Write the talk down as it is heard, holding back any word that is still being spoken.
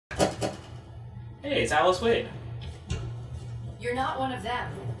Hey, it's Alice Wade. You're not one of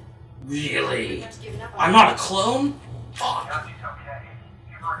them. Really? I'm not a clone? Fuck.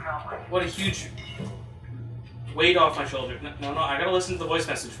 What a huge weight off my shoulder. No, I gotta listen to the voice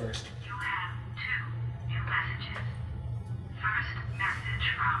message first. You have two new messages. First message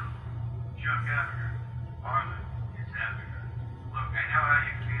from Chuck Africa. Marlon, it's Africa. Look, I know how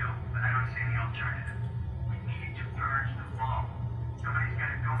you feel, but I don't see any alternative. We need to purge the bomb. Somebody's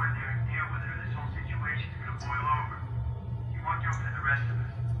gotta go in there and deal with it, or this whole situation's gonna boil over. You won't do it for the rest of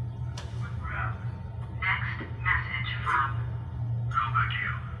us. But we're out. Next message from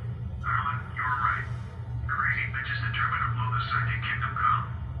Robakil. Marlon, you're right. Crazy bitch is determined to blow the Psychic Kingdom calm.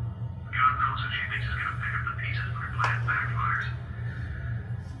 God knows if she thinks she's gonna pick up the pieces when her plan backfires.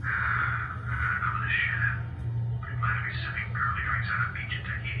 I've had enough of this shit. I plan to be sipping girly drinks on a beach in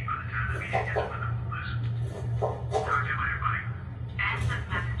Tahiti by the time the meeting gets with them. Listen. Talk to you later, buddy. End of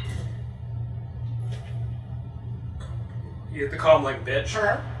messages. You have to call him like bitch.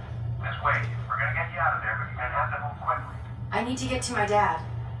 Hello? Miss Wade, we're gonna get you out of there, but you're gonna have to move quickly. I need to get to my dad.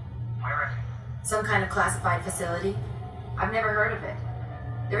 Where is he? Some kind of classified facility. I've never heard of it.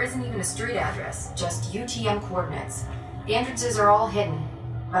 There isn't even a street address, just UTM coordinates. The entrances are all hidden,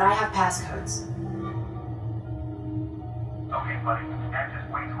 but I have passcodes. Okay, buddy. Now just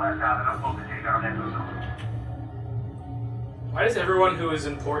wait till that's out and upload the data on that facility. Why does everyone who is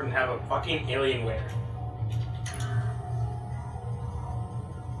important have a fucking Alienware?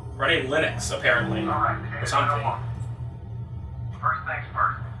 Running Linux, apparently. Alright, Or something. First things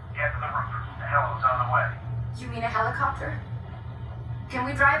first. Get to the roof. The heli's on the way. You mean a helicopter? Can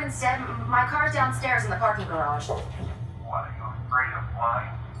we drive instead? My car's downstairs in the parking garage. What, are you afraid of flying?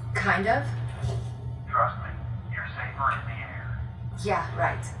 Kind of? Trust me, you're safer in the air. Yeah,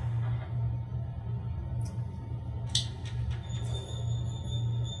 right.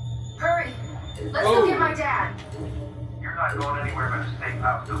 Hurry! Let's go get my dad. You're not going anywhere but a safe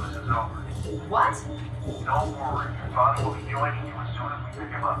house till this is over. What? Don't worry, your father will be joining you as soon as we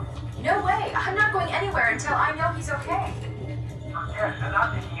pick him up. No way! I'm not going anywhere until I know he's okay. Forget, I'm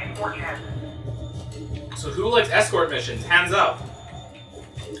not taking any more chances. So who likes escort missions? Hands up.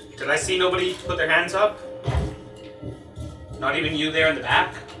 Did I see nobody put their hands up? Not even you there in the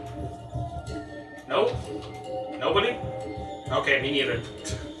back? Nope. Nobody? Okay, me neither.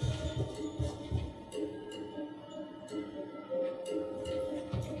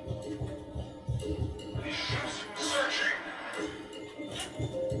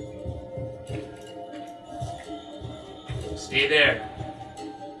 Stay there.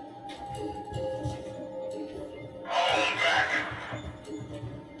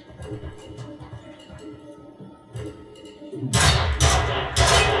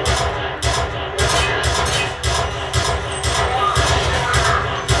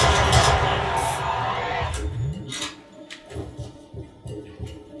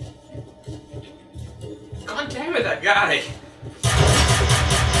 God damn it, that guy!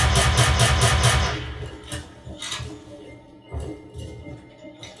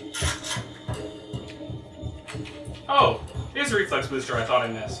 Oh, here's a reflex booster I thought I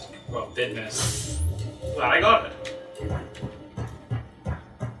missed. Well, did miss. Glad I got it.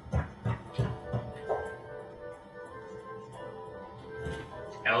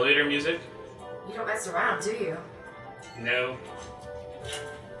 Elevator music? You don't mess around, do you? No.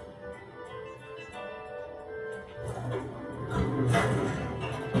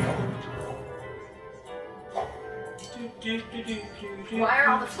 Why are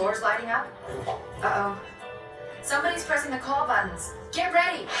all the floors lighting up? Uh-oh. Somebody's pressing the call buttons. Get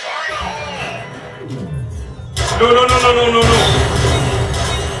ready! No.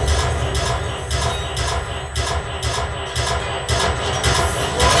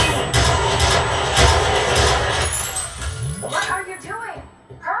 What are you doing?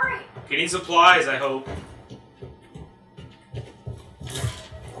 Hurry! Getting supplies, I hope.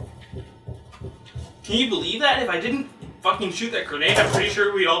 Can you believe that? If I didn't fucking shoot that grenade, I'm pretty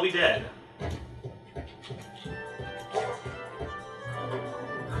sure we'd all be dead.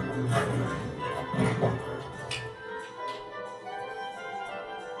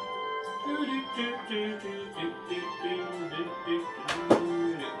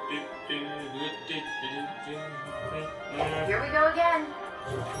 Here we go again.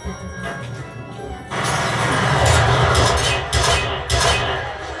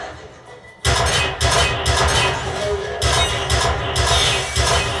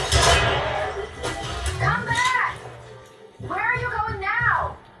 Come back! Where are you going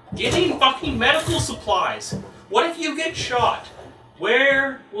now? Getting fucking medical supplies. What if you get shot?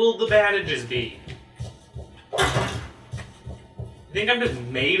 Where will the bandages be? You think I'm just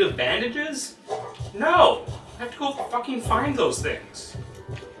made of bandages? No! I have to go fucking find those things.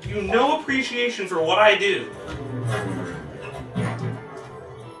 You no appreciation for what I do.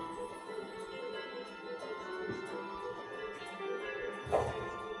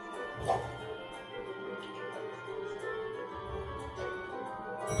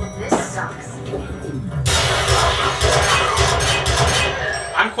 This sucks.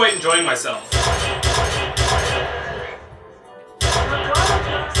 I'm quite enjoying myself.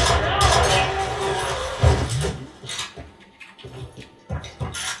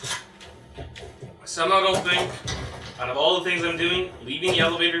 I somehow don't think, out of all the things I'm doing, leaving the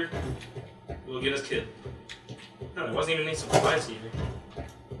elevator will get us killed. No, there wasn't even any supplies here.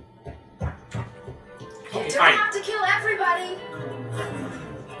 Okay, You don't fine. have to kill everybody.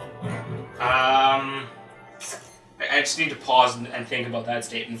 I just need to pause and think about that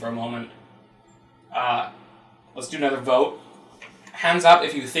statement for a moment. Let's do another vote. Hands up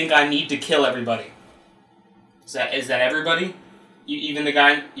if you think I need to kill everybody. Is that everybody? Even the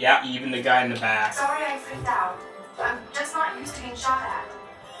guy? Yeah, even the guy in the back. Sorry I freaked out. I'm just not used to being shot at.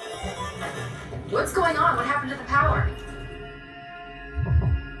 What's going on? What happened to the power?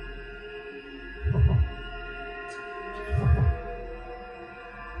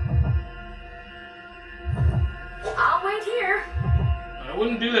 I'll wait here. I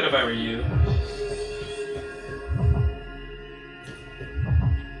wouldn't do that if I were you.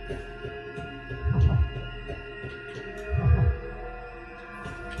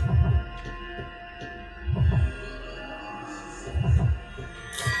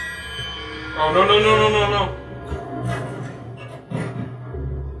 Oh, no, no, no, no, no, no.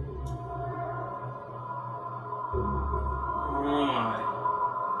 Oh my.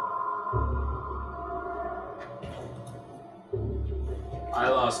 I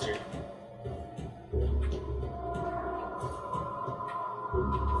lost her.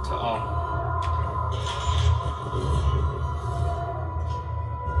 To all.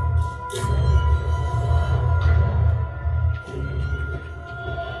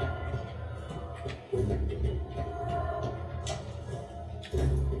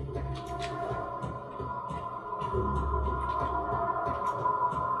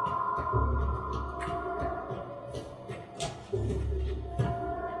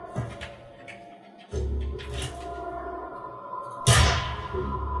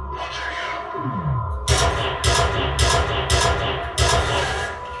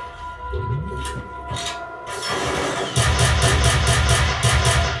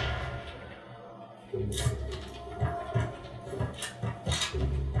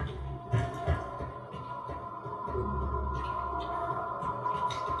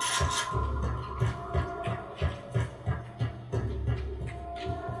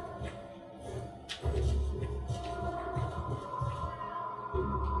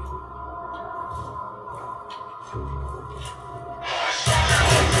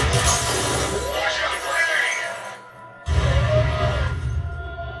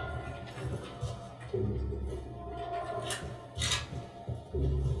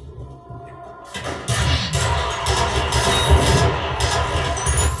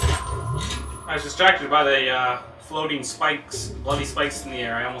 I was distracted by the floating spikes, bloody spikes in the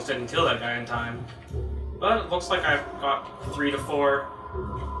air. I almost didn't kill that guy in time. But it looks like I've got 3 to 4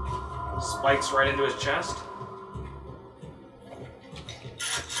 spikes right into his chest.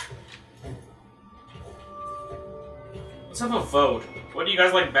 Let's have a vote. What do you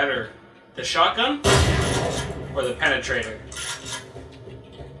guys like better? The shotgun or the penetrator?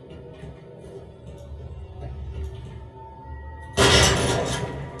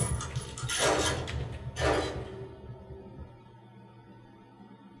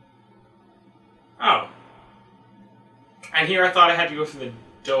 Oh. And here I thought I had to go through the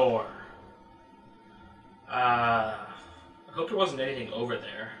door. I hope there wasn't anything over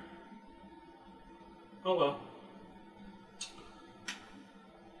there. Oh well.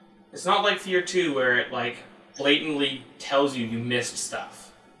 It's not like Fear 2 where it, like, blatantly tells you missed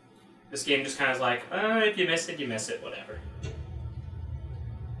stuff. This game just kind of is like, if you miss it, you miss it, whatever.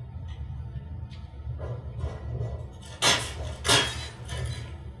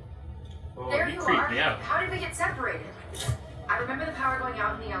 Oh, There you you creeped are. me out. How did we get separated? I remember the power going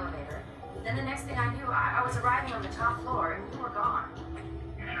out in the elevator. Then the next thing I knew, I was arriving on the top floor and you were gone.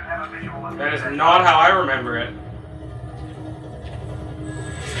 You should have a visual of That is not how I remember it.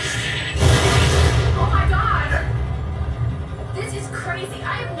 Oh my god! This is crazy.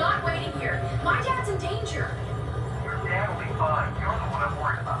 I am not waiting here. My dad's in danger. Your dad will be fine. You're the one I'm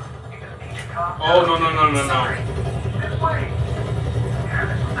worried about. You just need to calm down. Oh, no, no, no, no, no. Sorry. This way. Yeah,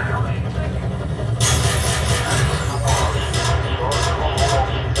 what the hell are you thinking?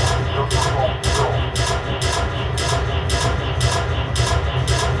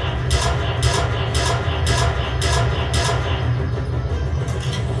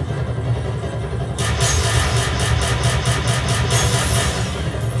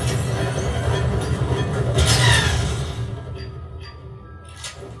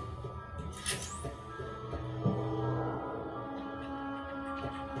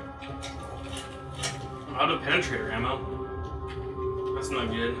 not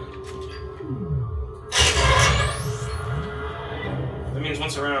good. That means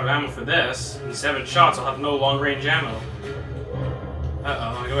once I run out of ammo for this, in 7 shots, I'll have no long-range ammo.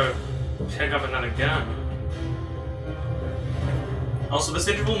 Uh-oh, I gotta pick up another gun. Also, this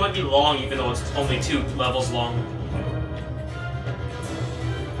interval might be long, even though it's only 2 levels long.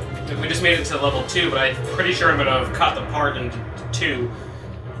 We just made it to level 2, but I'm pretty sure I'm gonna have cut the part into 2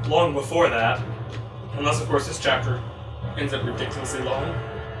 long before that. Unless, of course, this chapter ends up ridiculously long.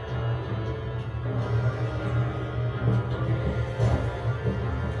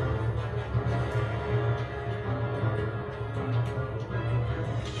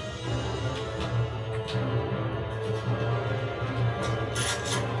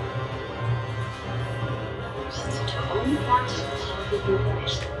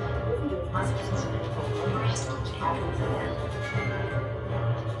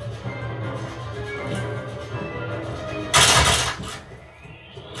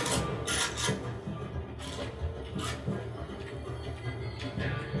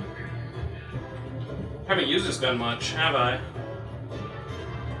 I haven't used this gun much, have I?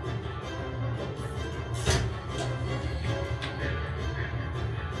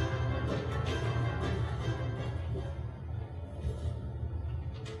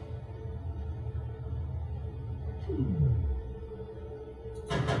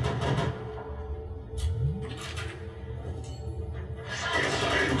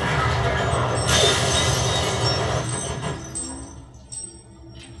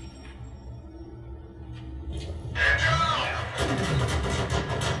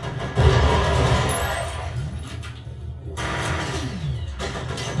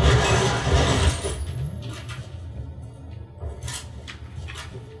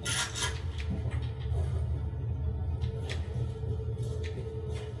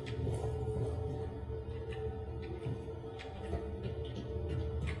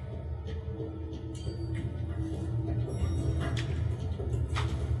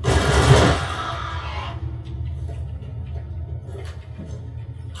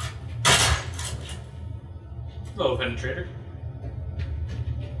 Hello, penetrator.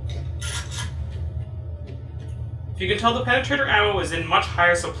 If you can tell, the penetrator ammo is in much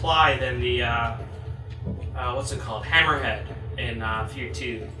higher supply than the, what's it called? Hammerhead in FEAR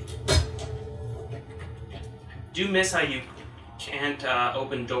 2. Do miss how you can't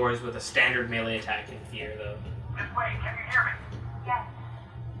open doors with a standard melee attack in FEAR, though. This way, can you hear me? Yes,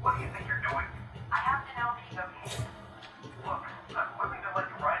 What do you think you're doing? I have to know if he's okay. Look, I'm willing to let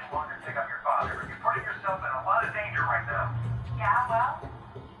you ride along and pick up your father, but you're putting yourself in a lot of danger right now. Yeah, well,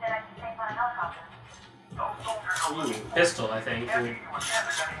 he said I can stay on a helicopter. Those soldiers are Ooh, pistol, I think. Catching you again,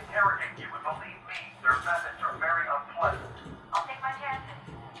 they're going to interrogate you, and believe me, their methods are very unpleasant. I'll take my chances.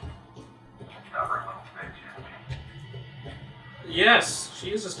 Stubborn little bitch, isn't she? Yes,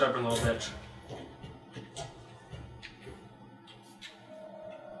 she is a stubborn little bitch.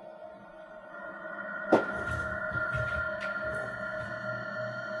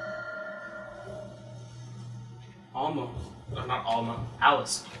 Alma. Not Alma.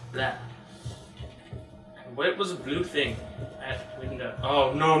 Alice. That. What was a blue thing at window?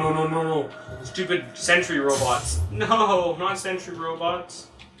 Oh, no, no, no, no, no. Stupid sentry robots. No, not sentry robots.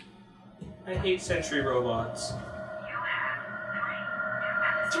 I hate sentry robots. You have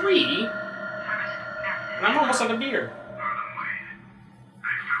 3 new messages. 3? First message. And I'm almost out of beer.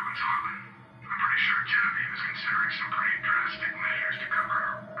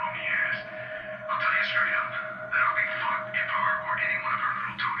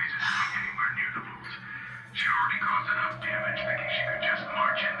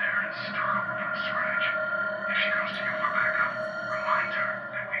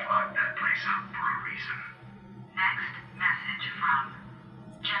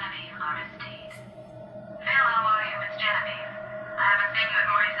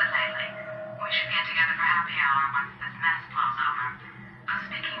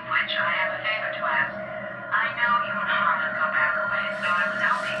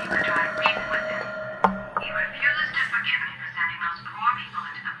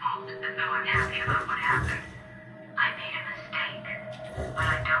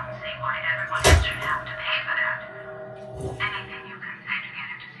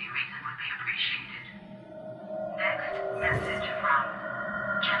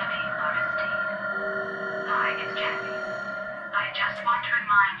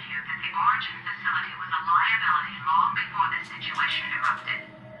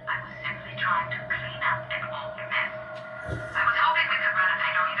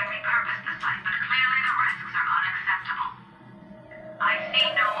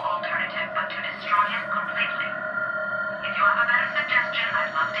 suggestion,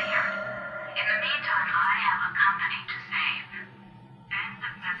 I'd love to hear it. In the meantime, I have a company to save. End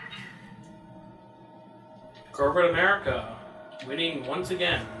of messages. Corporate America winning once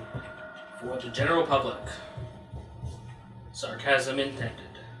again for the general public. Sarcasm intended.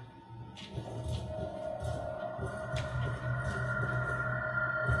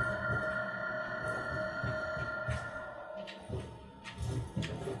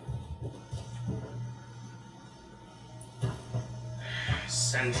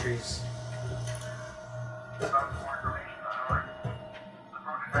 Centuries. Some more information on Earth. The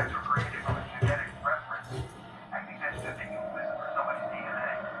prototypes were created from a genetic reference. I think that's just a euphemism for somebody's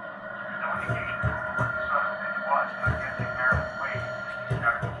DNA. There's no indication of what the son of bitch was, but I'm guessing Marilyn Wade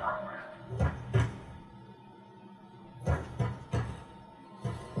started the program.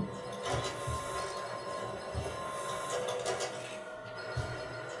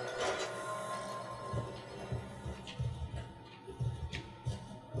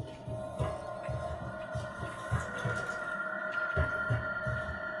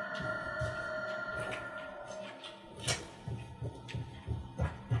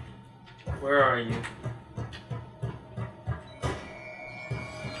 Where are you?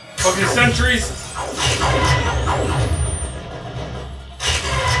 Fucking centuries!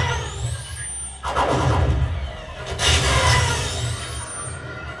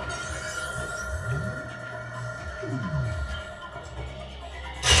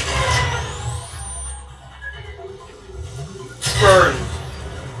 Burn!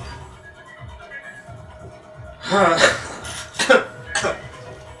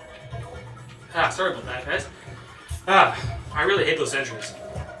 Sorry about that, guys. I really hate those sentries.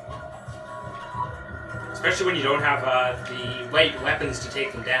 Especially when you don't have the right weapons to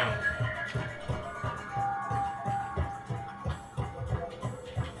take them down.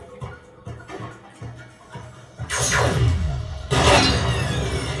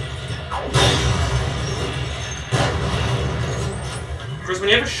 Of course, when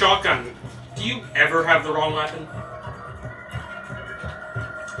you have a shotgun, do you ever have the wrong weapon?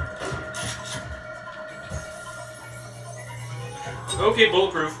 Okay,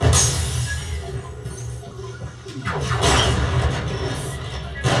 bulletproof.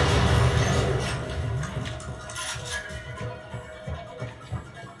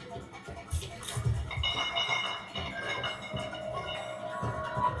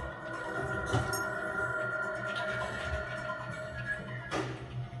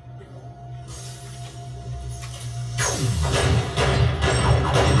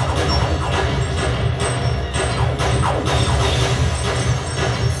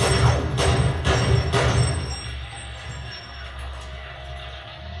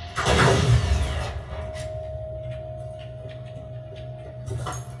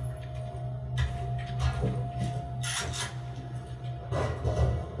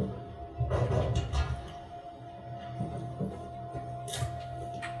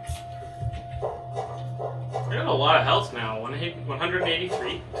 I have a lot of health now.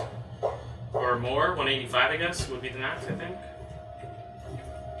 183 or more. 185, I guess, would be the max, I think.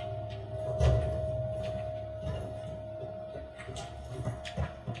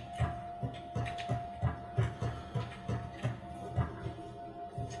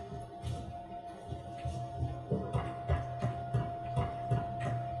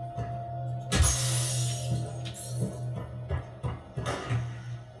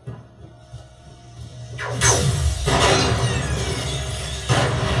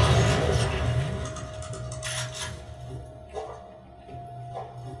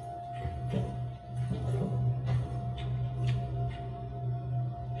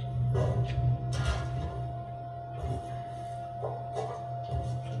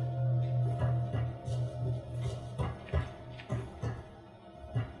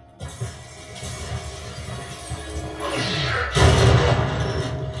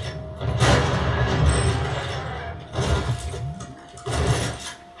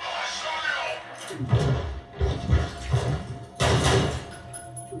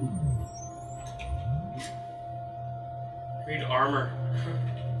 Read armor.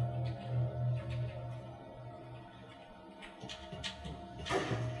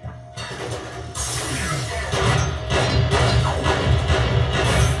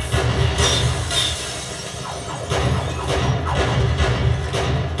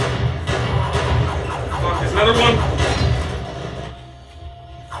 Fuck, there's another one.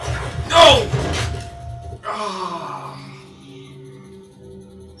 No!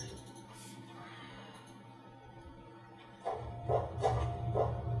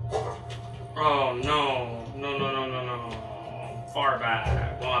 Oh no, no, no, no, no, no. Far back.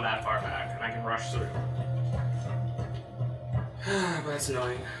 Well, not that far back, and I can rush through. But that's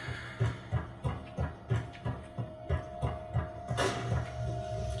annoying.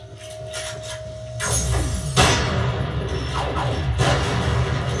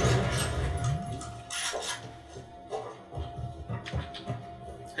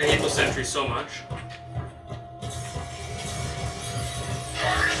 I hate those sentries so much.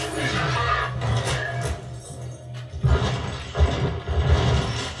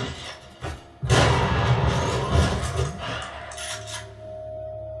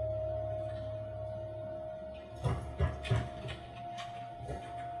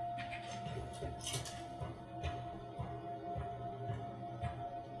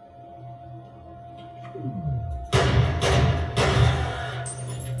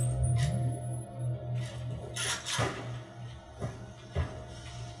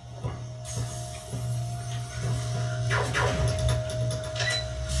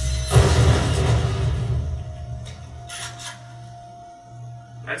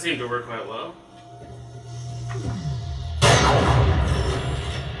 That seemed to work quite well.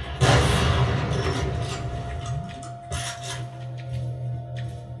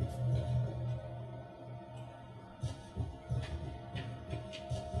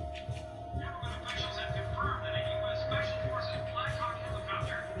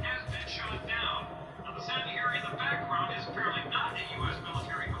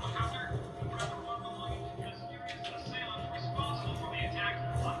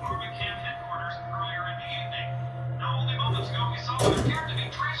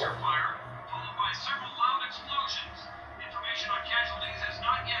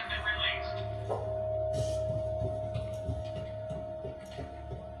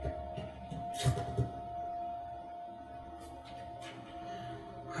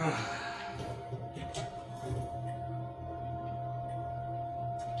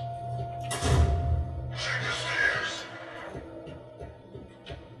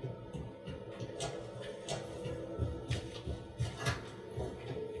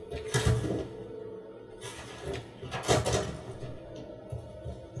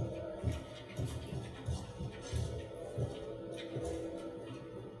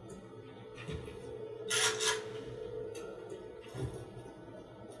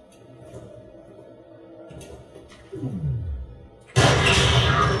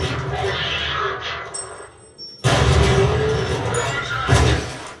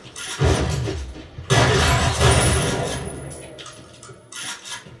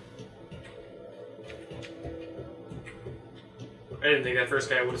 I didn't think that first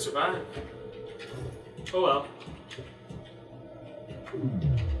guy would have survived. Oh well.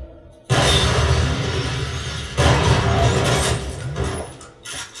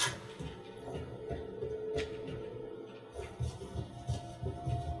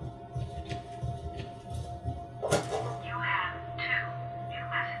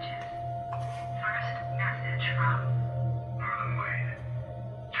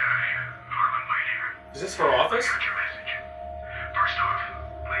 Is this for office? First off,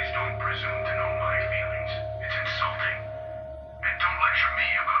 please don't presume to know my feelings. It's insulting. And don't lecture me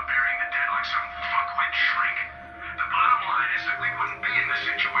about burying the dead like some fuckwit shrink. The bottom line is that we wouldn't be in this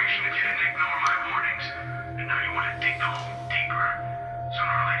situation if you didn't ignore my warnings. And now you want to dig the hole deeper.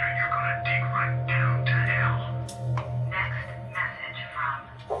 Sooner or later, you're gonna dig right down to hell. Next message from...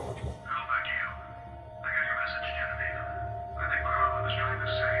 How about you? I got your message, Genevieve. I think what Harlan was trying to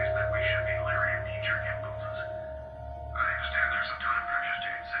say is that we should be leery of knee-jerk impulses. I understand there's some time pressures to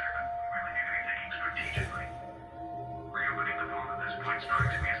consider, but we really need to be thinking strategically. Reopening the vault at this point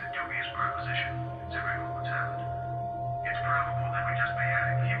strikes me as a dubious proposition, considering all that's happened. It's probable that we just be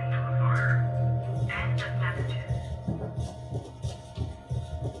adding fuel to the fire. End of messages.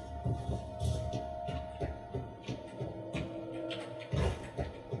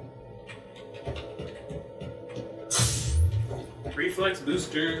 Reflex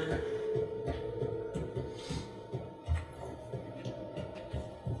booster.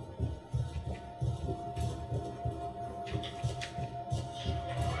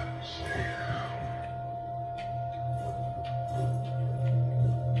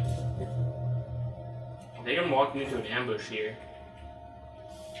 I think I'm walking into an ambush here,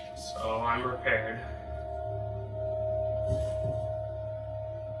 so I'm prepared.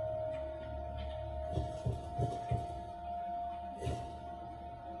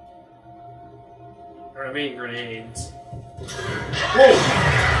 I mean grenades. Whoa!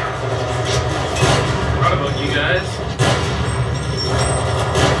 Forgot about you guys.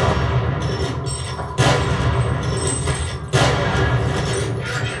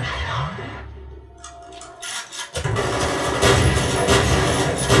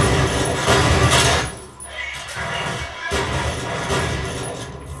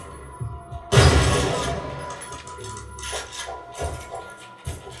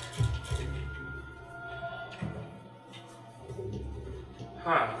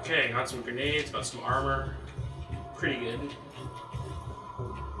 Okay, got some grenades, got some armor. Pretty good.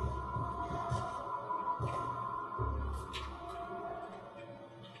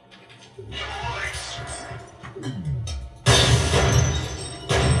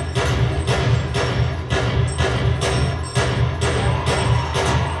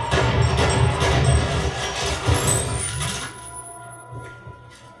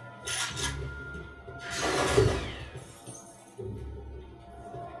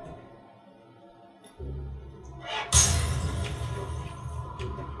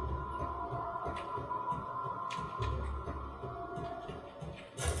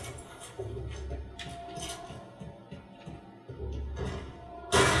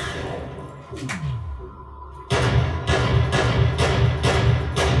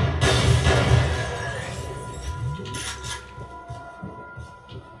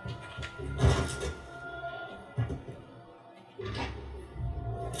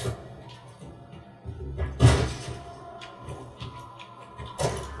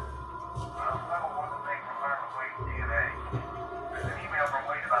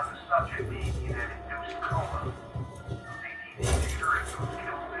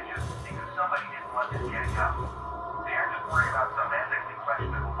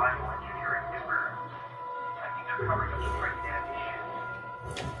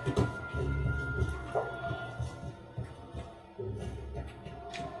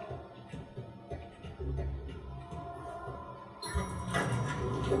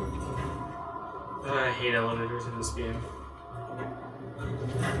 I hate elevators in this game.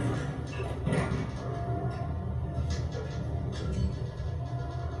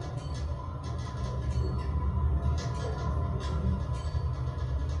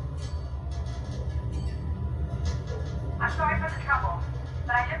 I'm sorry for the trouble,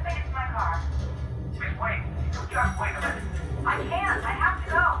 but I just think it's my car. Miss Wade, just wait a minute. I can't. I have to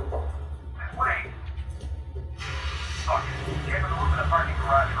go. Miss Wade. Look, get in the room in the parking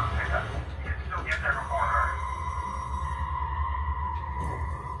garage for a pickup. You can still get there before her.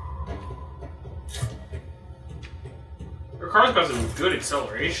 Her car's got some good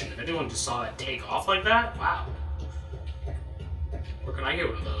acceleration. If anyone just saw it take off like that, wow. Where can I get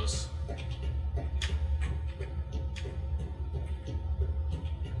one of those?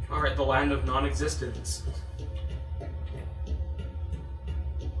 Alright, the land of non-existence.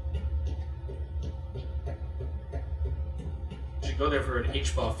 Should go there for an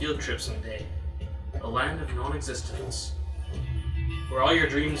HPAW field trip someday. The land of non-existence. Where all your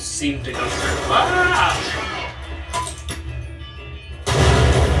dreams seem to come true. Ah!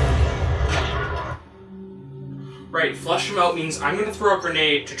 Right, flush him out means I'm gonna throw a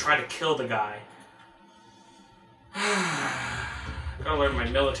grenade to try to kill the guy. Gotta learn my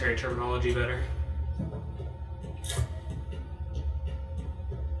military terminology better.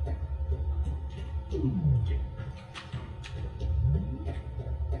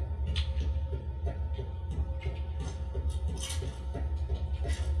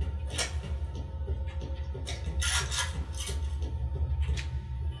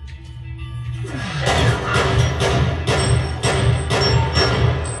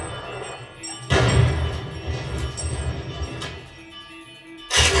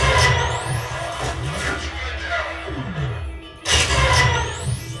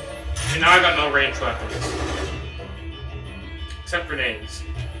 Now I got no ranged weapons. Except grenades.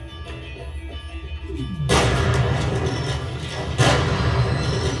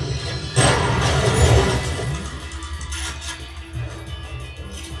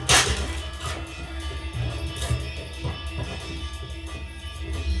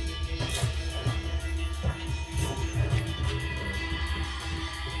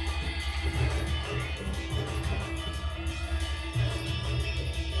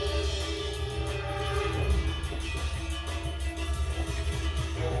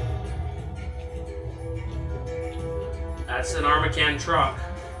 That's an Armacan truck.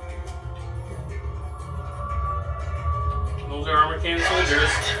 Those are Armacan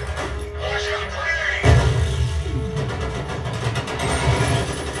soldiers.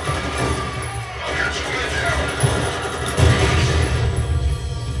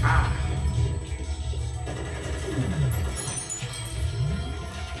 Ah.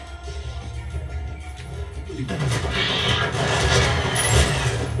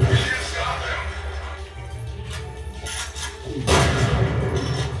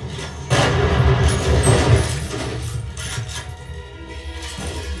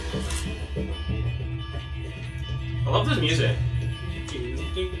 I love this music.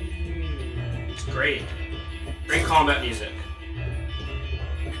 It's great. Great combat music.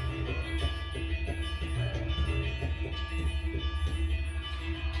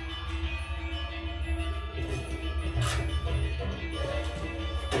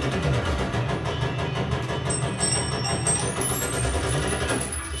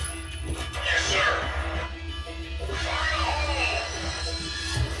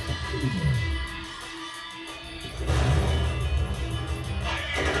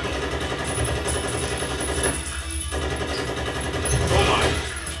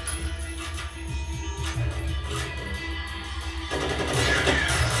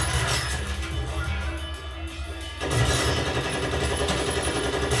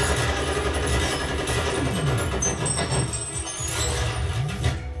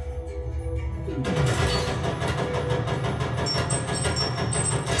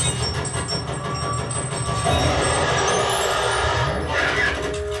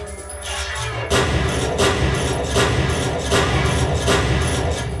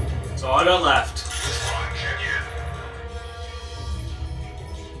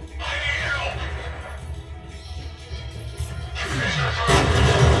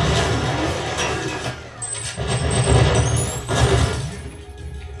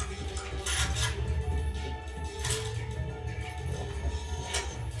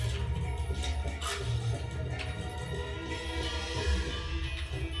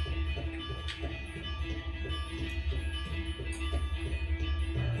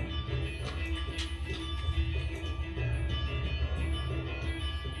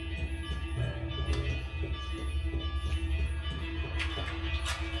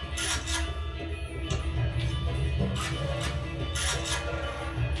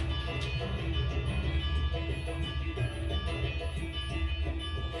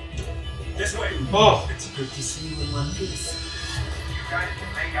 This way. Oh. It's good to see you in one piece. You guys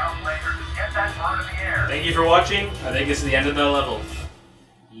can make out flavors. Get that bird in the air. Thank you for watching. I think this is the end of the level.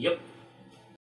 Yep.